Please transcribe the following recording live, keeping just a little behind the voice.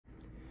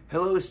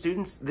Hello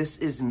students, this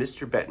is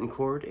Mr.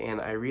 Betancourt, and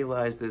I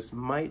realize this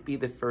might be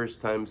the first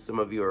time some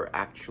of you are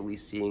actually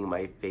seeing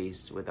my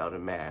face without a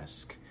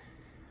mask.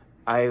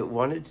 I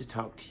wanted to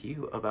talk to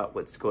you about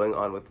what's going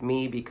on with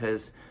me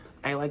because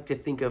I like to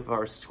think of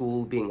our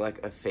school being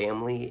like a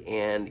family,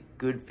 and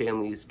good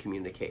families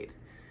communicate.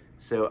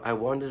 So I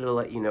wanted to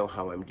let you know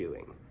how I'm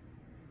doing.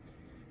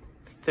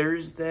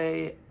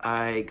 Thursday,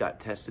 I got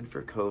tested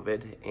for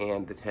COVID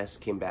and the test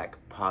came back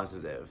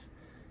positive.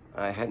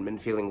 I hadn't been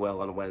feeling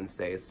well on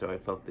Wednesday, so I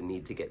felt the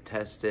need to get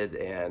tested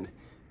and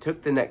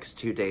took the next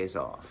 2 days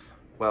off.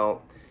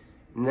 Well,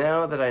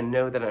 now that I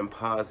know that I'm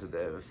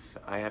positive,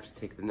 I have to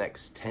take the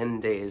next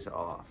 10 days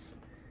off.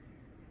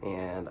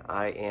 And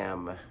I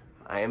am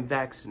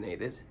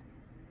vaccinated,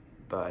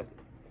 but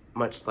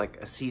much like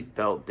a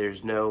seatbelt,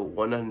 there's no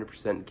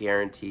 100%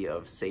 guarantee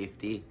of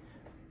safety.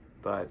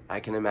 But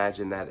I can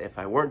imagine that if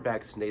I weren't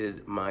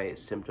vaccinated, my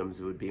symptoms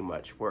would be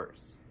much worse.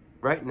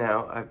 Right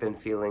now, I've been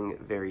feeling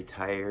very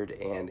tired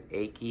and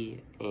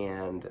achy,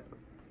 and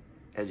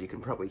as you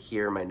can probably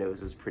hear, my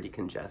nose is pretty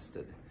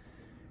congested.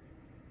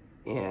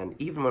 And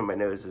even when my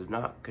nose is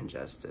not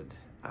congested,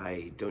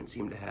 I don't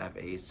seem to have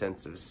a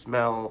sense of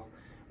smell,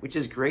 which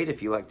is great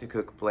if you like to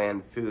cook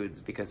bland foods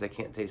because I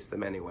can't taste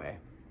them anyway.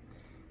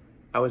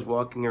 I was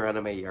walking around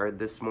in my yard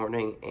this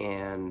morning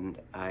and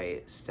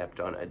I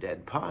stepped on a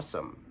dead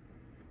possum.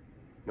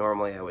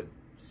 Normally I would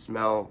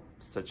smell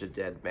such a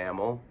dead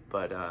mammal,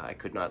 but I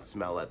could not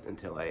smell it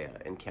until I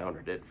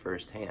encountered it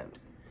firsthand.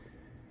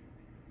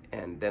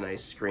 And then I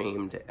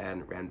screamed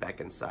and ran back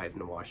inside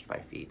and washed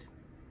my feet.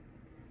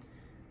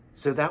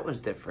 So that was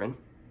different.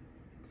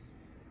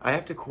 I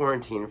have to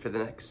quarantine for the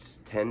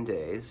next 10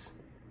 days,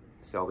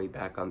 so I'll be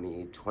back on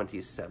the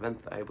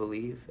 27th, I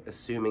believe,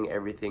 assuming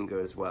everything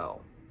goes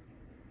well.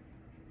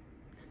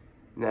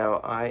 Now,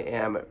 I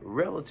am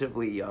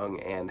relatively young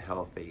and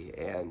healthy,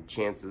 and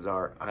chances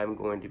are I'm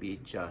going to be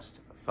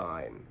just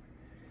fine.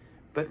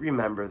 But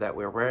remember that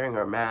we're wearing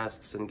our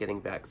masks and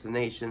getting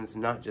vaccinations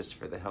not just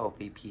for the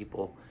healthy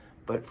people,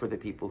 but for the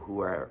people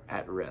who are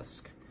at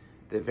risk.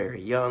 The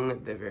very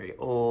young, the very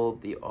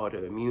old, the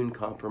autoimmune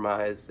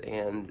compromised,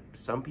 and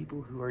some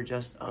people who are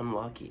just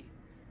unlucky.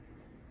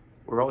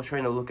 We're all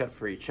trying to look out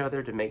for each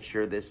other to make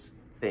sure this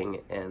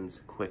thing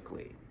ends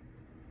quickly.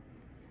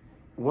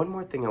 One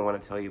more thing I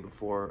want to tell you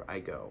before I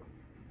go.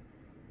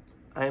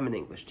 I am an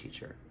English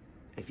teacher.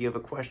 If you have a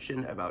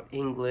question about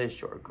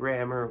English or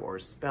grammar or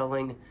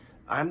spelling,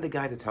 I'm the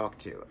guy to talk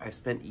to. I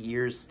spent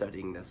years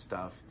studying this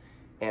stuff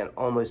and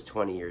almost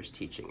 20 years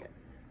teaching it.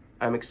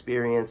 I'm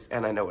experienced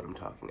and I know what I'm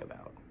talking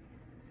about.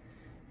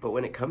 But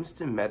when it comes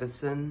to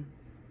medicine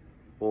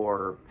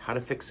or how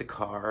to fix a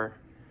car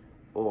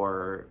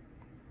or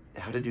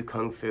how to do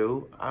Kung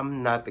Fu,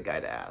 I'm not the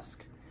guy to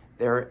ask.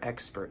 There are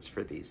experts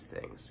for these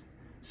things.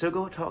 So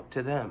go talk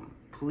to them,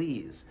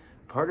 please.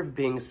 Part of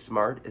being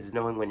smart is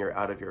knowing when you're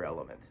out of your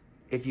element.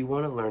 If you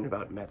want to learn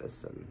about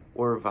medicine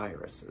or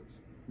viruses,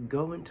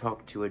 go and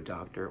talk to a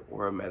doctor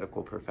or a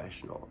medical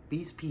professional.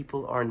 These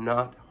people are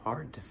not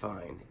hard to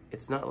find.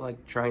 It's not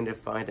like trying to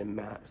find a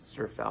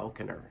master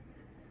falconer.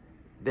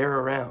 They're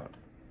around.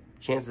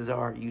 Chances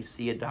are you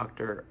see a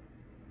doctor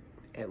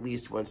at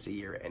least once a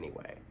year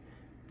anyway.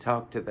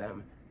 Talk to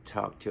them.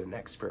 Talk to an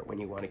expert when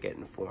you want to get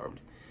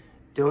informed.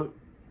 Don't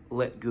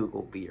let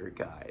Google be your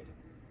guide.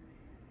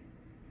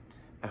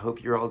 I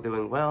hope you're all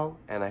doing well,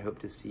 and I hope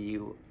to see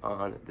you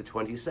on the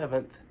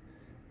 27th.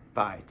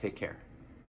 Bye. Take care.